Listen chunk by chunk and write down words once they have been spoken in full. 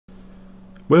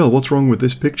Well, what's wrong with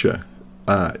this picture?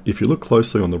 If you look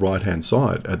closely on the right hand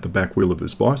side at the back wheel of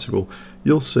this bicycle,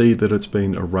 you'll see that it's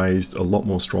been erased a lot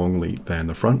more strongly than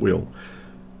the front wheel.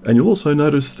 And you'll also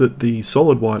notice that the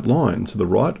solid white line to the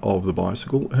right of the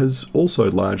bicycle has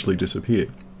also largely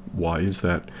disappeared. Why is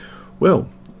that? Well,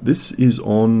 this is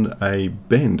on a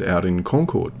bend out in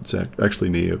Concord. It's actually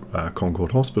near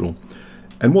Concord Hospital.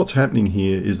 And what's happening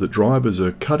here is that drivers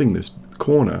are cutting this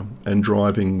corner and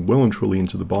driving well and truly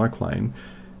into the bike lane,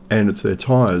 and it's their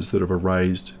tyres that have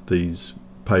erased these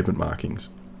pavement markings.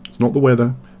 It's not the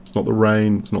weather, it's not the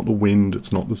rain, it's not the wind,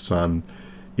 it's not the sun.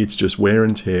 It's just wear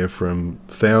and tear from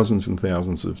thousands and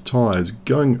thousands of tyres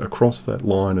going across that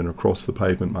line and across the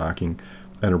pavement marking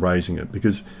and erasing it,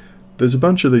 because there's a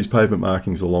bunch of these pavement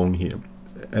markings along here.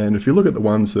 And if you look at the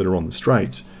ones that are on the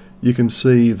straights, you can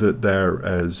see that they're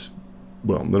as,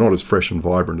 well, they're not as fresh and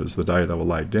vibrant as the day they were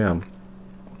laid down,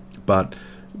 but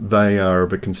they are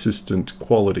of a consistent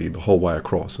quality the whole way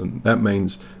across, and that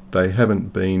means they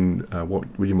haven't been what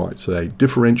you might say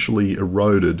differentially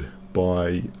eroded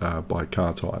by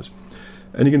car tyres.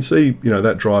 And you can see,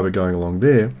 that driver going along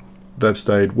there, they've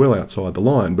stayed well outside the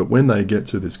line, but when they get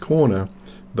to this corner,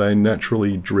 they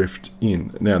naturally drift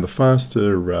in. Now, the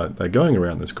faster they're going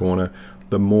around this corner,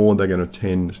 the more they're going to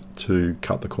tend to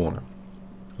cut the corner,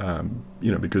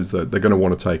 because they're going to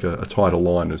want to take a tighter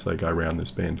line as they go around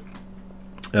this bend.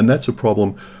 And that's a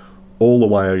problem all the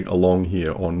way along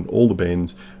here on all the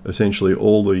bends. Essentially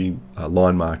all the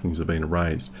line markings have been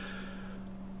erased.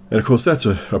 And of course that's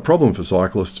a problem for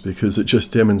cyclists, because it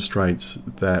just demonstrates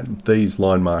that these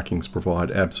line markings provide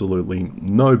absolutely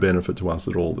no benefit to us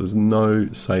at all. There's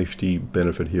no safety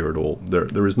benefit here at all.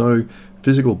 There is no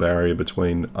physical barrier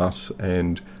between us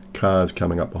and cars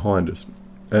coming up behind us.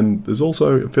 And there's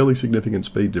also a fairly significant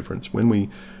speed difference. When we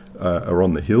are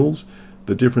on the hills,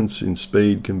 the difference in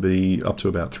speed can be up to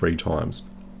about 3 times.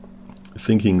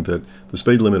 Thinking that the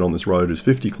speed limit on this road is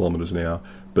 50 kilometers an hour,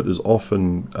 but there's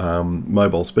often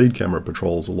mobile speed camera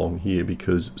patrols along here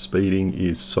because speeding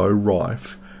is so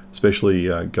rife, especially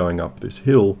going up this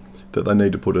hill, that they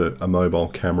need to put a mobile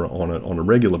camera on it on a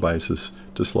regular basis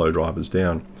to slow drivers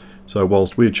down. So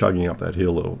whilst we're chugging up that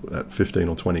hill at 15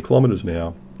 or 20 kilometers an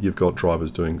hour, you've got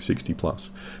drivers doing 60 plus.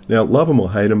 Now, love them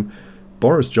or hate them,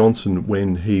 Boris Johnson,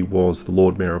 when he was the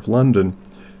Lord Mayor of London,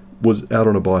 was out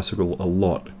on a bicycle a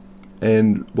lot.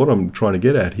 And what I'm trying to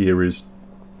get at here is,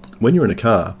 when you're in a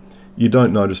car, you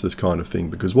don't notice this kind of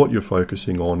thing, because what you're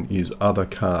focusing on is other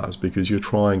cars, because you're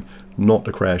trying not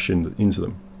to crash into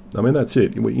them. I mean, that's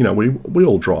it. We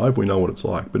all drive, we know what it's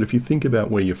like. But if you think about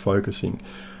where you're focusing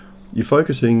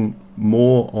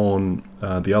more on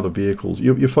the other vehicles.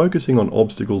 You're focusing on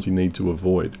obstacles you need to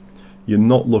avoid. You're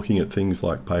not looking at things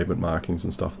like pavement markings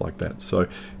and stuff like that. So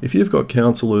if you've got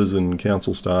councillors and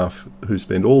council staff who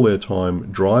spend all their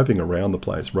time driving around the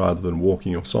place rather than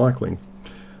walking or cycling,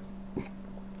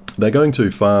 they're going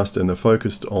too fast and they're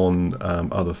focused on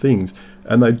other things,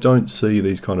 and they don't see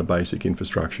these kind of basic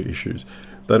infrastructure issues.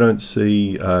 They don't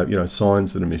see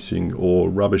signs that are missing, or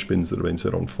rubbish bins that have been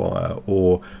set on fire,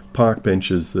 or park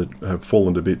benches that have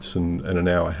fallen to bits and are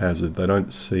now a hazard. They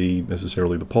don't see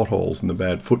necessarily the potholes and the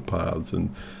bad footpaths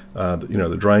and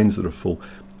the drains that are full.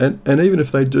 And even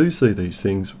if they do see these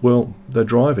things, well, they're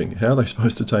driving. How are they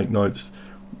supposed to take notes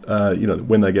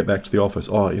when they get back to the office?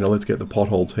 Let's get the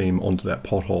pothole team onto that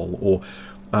pothole, or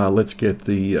let's get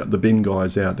the bin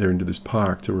guys out there into this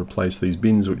park to replace these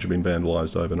bins which have been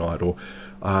vandalised overnight, or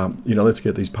let's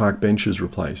get these park benches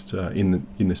replaced in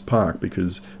this park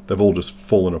because they've all just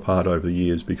fallen apart over the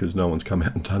years because no one's come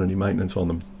out and done any maintenance on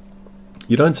them.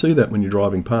 You don't see that when you're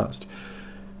driving past.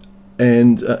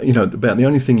 And about the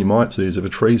only thing you might see is if a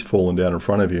tree's fallen down in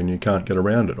front of you and you can't get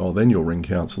around it. Then you'll ring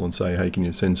council and say, hey, can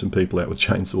you send some people out with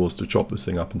chainsaws to chop this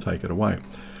thing up and take it away?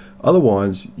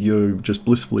 Otherwise, you just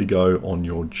blissfully go on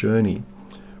your journey.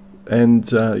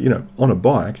 And on a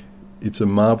bike, it's a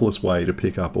marvellous way to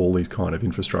pick up all these kind of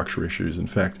infrastructure issues. In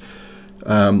fact,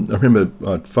 I remember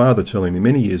my father telling me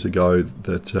many years ago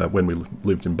that when we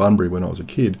lived in Bunbury when I was a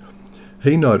kid,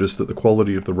 he noticed that the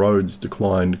quality of the roads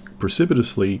declined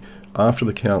precipitously after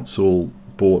the council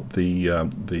bought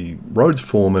the roads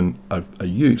foreman a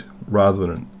ute rather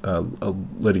than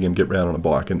letting him get round on a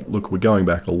bike. And look, we're going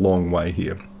back a long way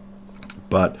here.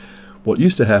 But what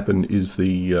used to happen is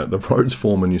the roads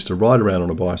foreman used to ride around on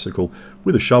a bicycle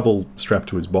with a shovel strapped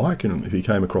to his bike, and if he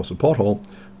came across a pothole,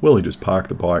 well, he'd just park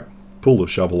the bike, pull the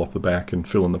shovel off the back and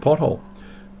fill in the pothole.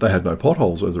 They had no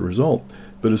potholes as a result.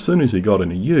 But as soon as he got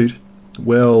in a ute,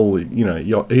 well, he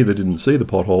either didn't see the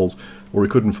potholes, or he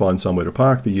couldn't find somewhere to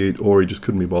park the ute, or he just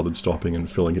couldn't be bothered stopping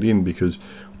and filling it in, because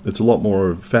it's a lot more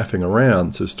of faffing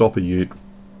around to stop a ute,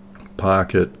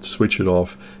 park it, switch it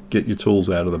off, get your tools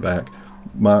out of the back,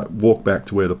 walk back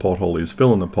to where the pothole is,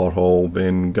 fill in the pothole,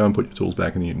 then go and put your tools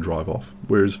back in the and drive off.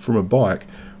 Whereas from a bike,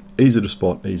 easy to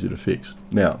spot, easy to fix.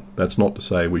 Now, that's not to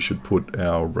say we should put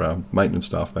our maintenance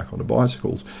staff back onto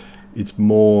bicycles. It's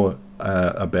more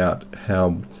about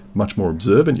how much more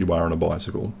observant you are on a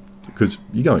bicycle, because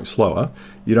you're going slower.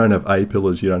 You don't have A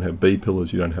pillars, you don't have B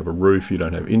pillars, you don't have a roof, you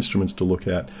don't have instruments to look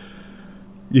at.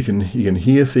 You can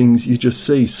hear things. You just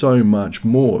see so much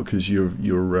more because your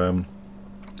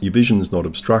vision is not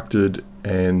obstructed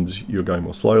and you're going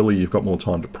more slowly. You've got more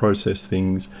time to process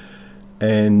things.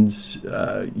 And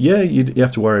yeah, you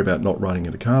have to worry about not running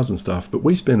into cars and stuff, but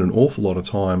we spend an awful lot of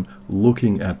time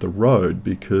looking at the road,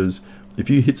 because if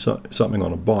you hit something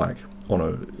on a bike,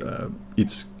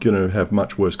 it's going to have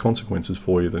much worse consequences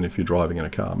for you than if you're driving in a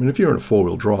car. I mean, if you're in a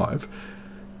four-wheel drive,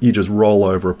 you just roll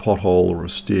over a pothole or a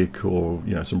stick or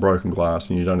some broken glass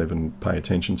and you don't even pay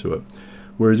attention to it.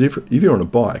 Whereas if you're on a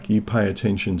bike, you pay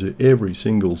attention to every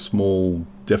single small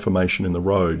deformation in the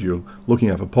road. You're looking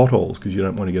out for potholes because you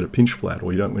don't want to get a pinch flat,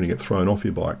 or you don't want to get thrown off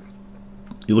your bike.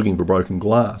 You're looking for broken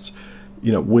glass.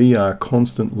 We are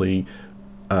constantly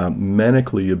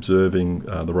manically observing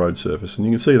the road surface. And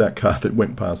you can see that car that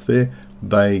went past there,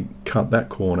 they cut that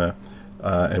corner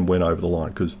and went over the line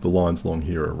because the lines along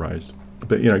here are raised.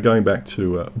 But going back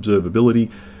to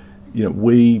observability,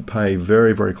 we pay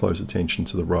very, very close attention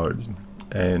to the roads.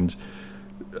 And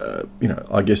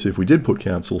I guess if we did put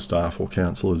council staff or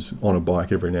councillors on a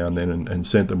bike every now and then and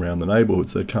sent them around the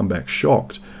neighbourhoods, they'd come back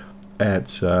shocked at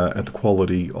the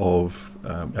quality of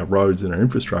our roads and our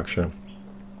infrastructure,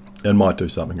 and might do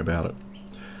something about it.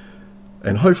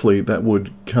 And hopefully that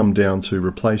would come down to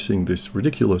replacing this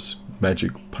ridiculous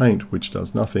magic paint which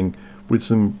does nothing, with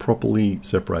some properly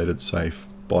separated, safe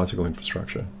bicycle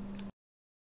infrastructure.